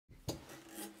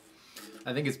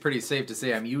I think it's pretty safe to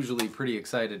say I'm usually pretty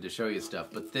excited to show you stuff,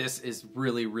 but this is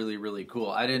really, really, really cool.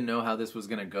 I didn't know how this was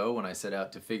going to go when I set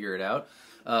out to figure it out.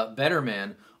 Better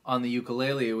Man on the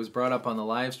ukulele, it was brought up on the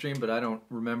live stream, but I don't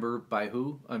remember by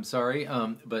who. I'm sorry.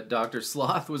 But Dr.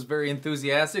 Sloth was very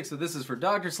enthusiastic, so this is for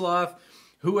Dr. Sloth,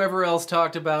 whoever else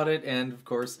talked about it, and of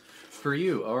course for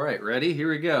you. All right, ready? Here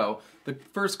we go. The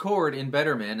first chord in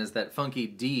Better Man is that funky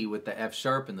D with the F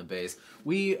sharp in the bass.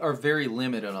 We are very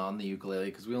limited on the ukulele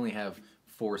because we only have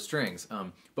 4 strings,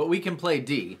 but we can play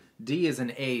D. D is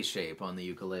an A shape on the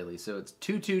ukulele, so it's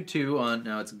 2-2-2 on,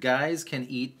 now it's Guys Can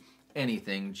Eat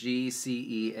Anything, G, C,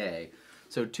 E, A.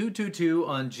 So 2-2-2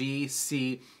 on G,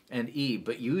 C, and E,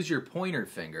 but use your pointer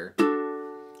finger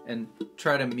and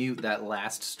try to mute that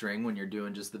last string when you're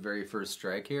doing just the very first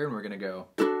strike here, and we're gonna go,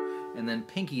 and then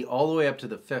pinky all the way up to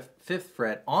the 5th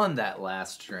fret on that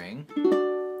last string,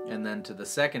 and then to the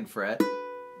 2nd fret,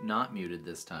 not muted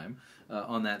this time,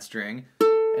 on that string,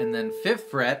 and then 5th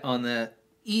fret on the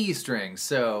E string,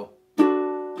 so.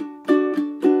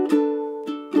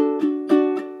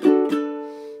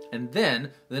 And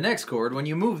then, the next chord, when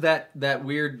you move that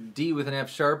weird D with an F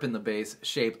sharp in the bass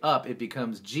shape up, it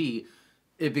becomes G.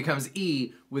 It becomes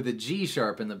E with a G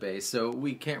sharp in the bass, so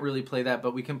we can't really play that,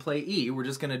 but we can play E. We're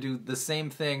just going to do the same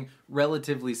thing,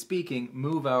 relatively speaking,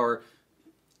 move our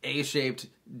A-shaped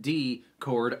D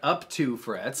chord up 2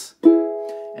 frets.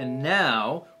 And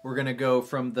now we're going to go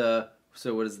from the,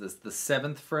 so what is this, the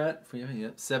 7th fret? Yeah,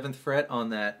 7th fret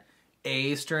on that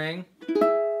A string,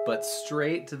 but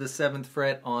straight to the 7th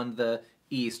fret on the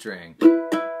E string.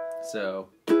 So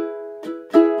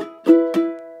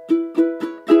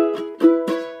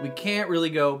we can't really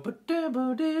go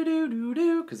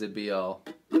because it'd be all,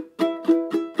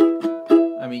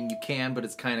 I mean, you can, but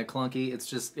it's kind of clunky. It's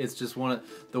just one of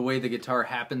the way the guitar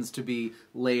happens to be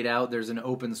laid out. There's an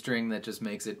open string that just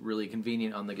makes it really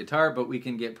convenient on the guitar, but we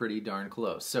can get pretty darn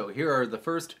close. So here are the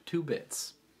first 2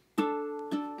 bits.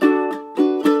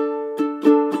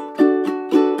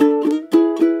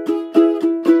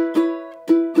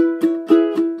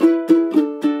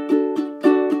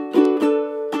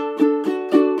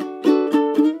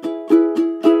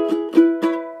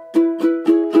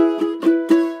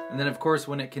 Of course,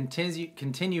 when it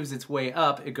continues its way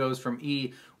up, it goes from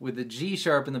E with a G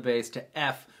sharp in the bass to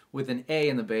F with an A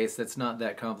in the bass. That's not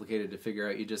that complicated to figure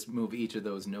out. You just move each of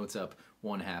those notes up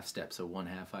 1/2 step. So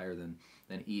 1/2 higher than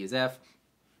E is F,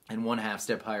 and 1/2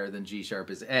 step higher than G sharp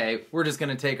is A. We're just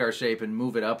going to take our shape and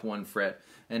move it up 1 fret,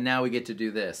 and now we get to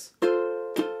do this.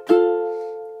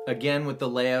 Again, with the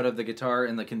layout of the guitar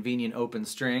and the convenient open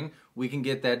string, we can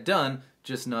get that done,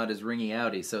 just not as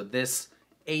ringy-outy. So this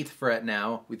 8th fret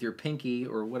now, with your pinky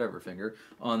or whatever finger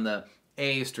on the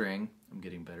A string, I'm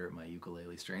getting better at my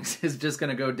ukulele strings, is just going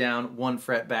to go down 1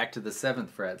 fret back to the 7th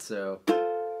fret, so,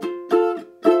 and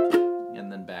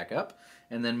then back up,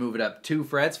 and then move it up 2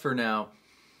 frets for now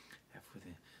F with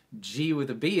a G with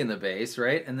a B in the bass,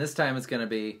 right? And this time it's going to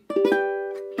be,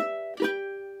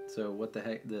 so what the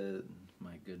heck,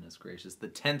 my goodness gracious, the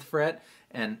 10th fret,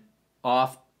 and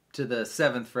off to the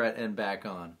 7th fret and back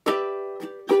on.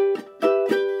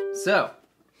 So,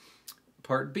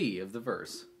 part B of the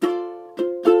verse.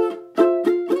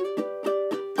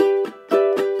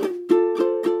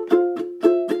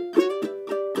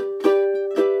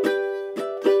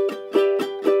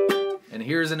 And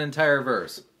here's an entire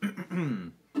verse.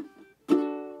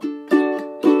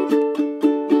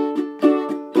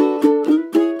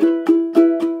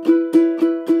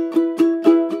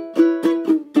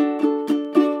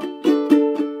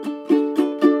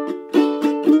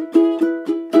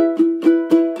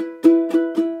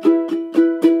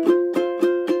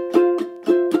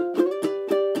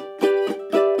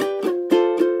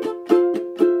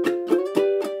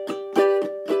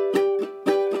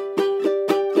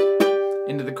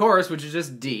 Chorus, which is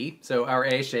just D, so our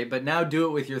A shape, but now do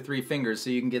it with your 3 fingers so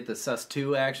you can get the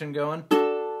sus2 action going.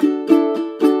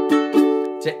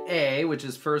 To A, which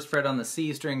is 1st fret on the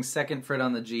C string, 2nd fret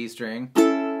on the G string.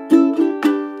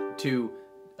 To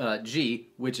G,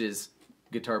 which is,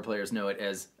 guitar players know it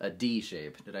as a D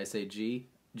shape. Did I say G?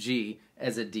 G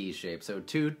as a D shape. So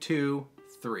 2, 2,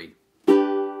 3.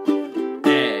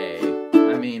 A.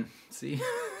 I mean, see?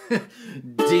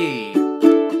 D.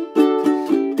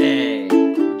 A.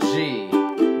 G.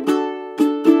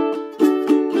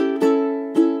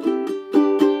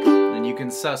 And you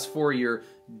can sus for your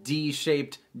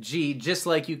D-shaped G just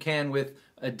like you can with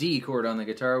a D chord on the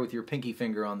guitar with your pinky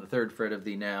finger on the 3rd fret of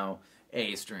the now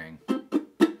A string.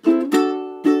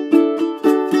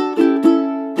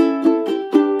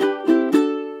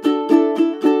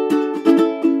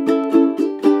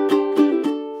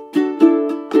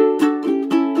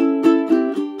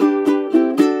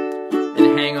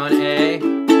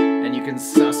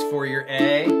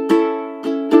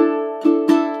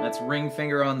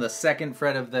 the 2nd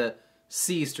fret of the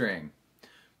C string.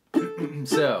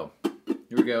 So,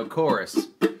 here we go, chorus.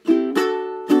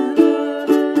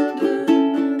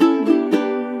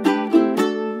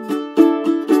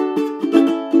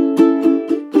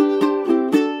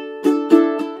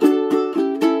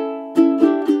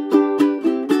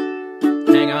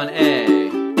 Hang on, A.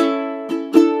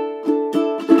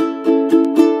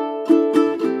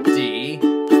 D.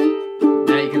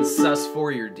 Now you can sus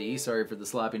for your D, sorry for the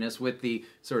sloppiness, with the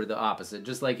sort of the opposite.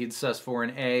 Just like you'd sus for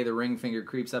an A, the ring finger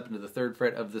creeps up into the 3rd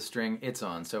fret of the string it's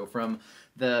on. So from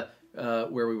the,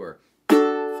 where we were.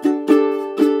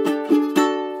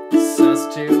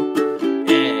 Sus to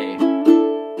A.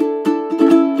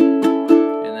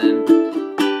 And then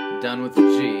done with the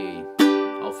G.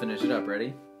 I'll finish it up,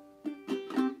 ready?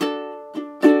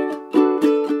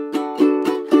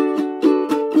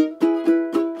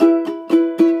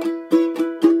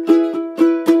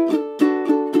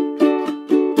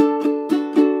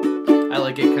 I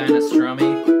like it kind of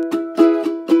strummy.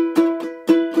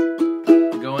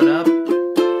 Going up.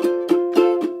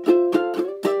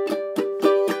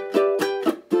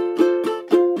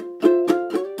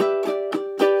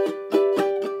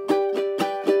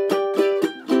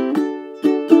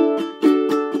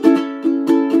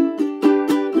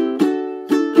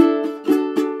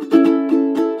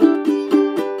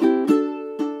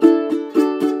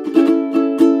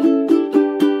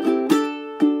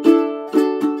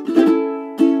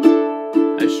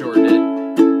 Shorten it.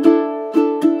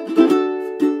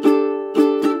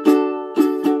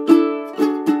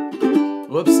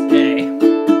 Whoops, A.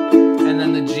 And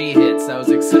then the G hits. I was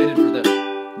excited for the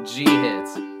G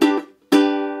hits.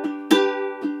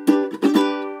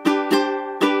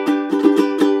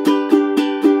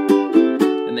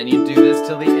 And then you do this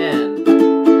till the end.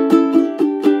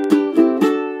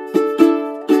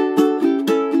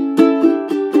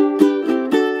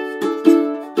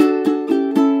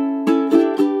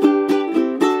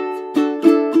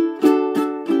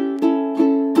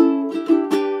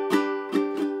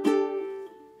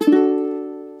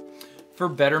 For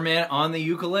Better Man on the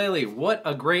ukulele. What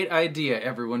a great idea,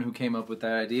 everyone who came up with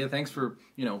that idea. Thanks for,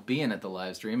 being at the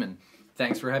live stream, and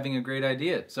thanks for having a great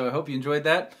idea. So I hope you enjoyed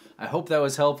that. I hope that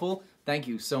was helpful. Thank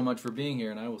you so much for being here,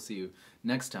 and I will see you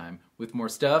next time with more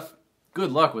stuff.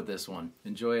 Good luck with this one.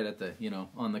 Enjoy it at the,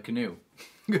 on the canoe.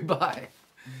 Goodbye.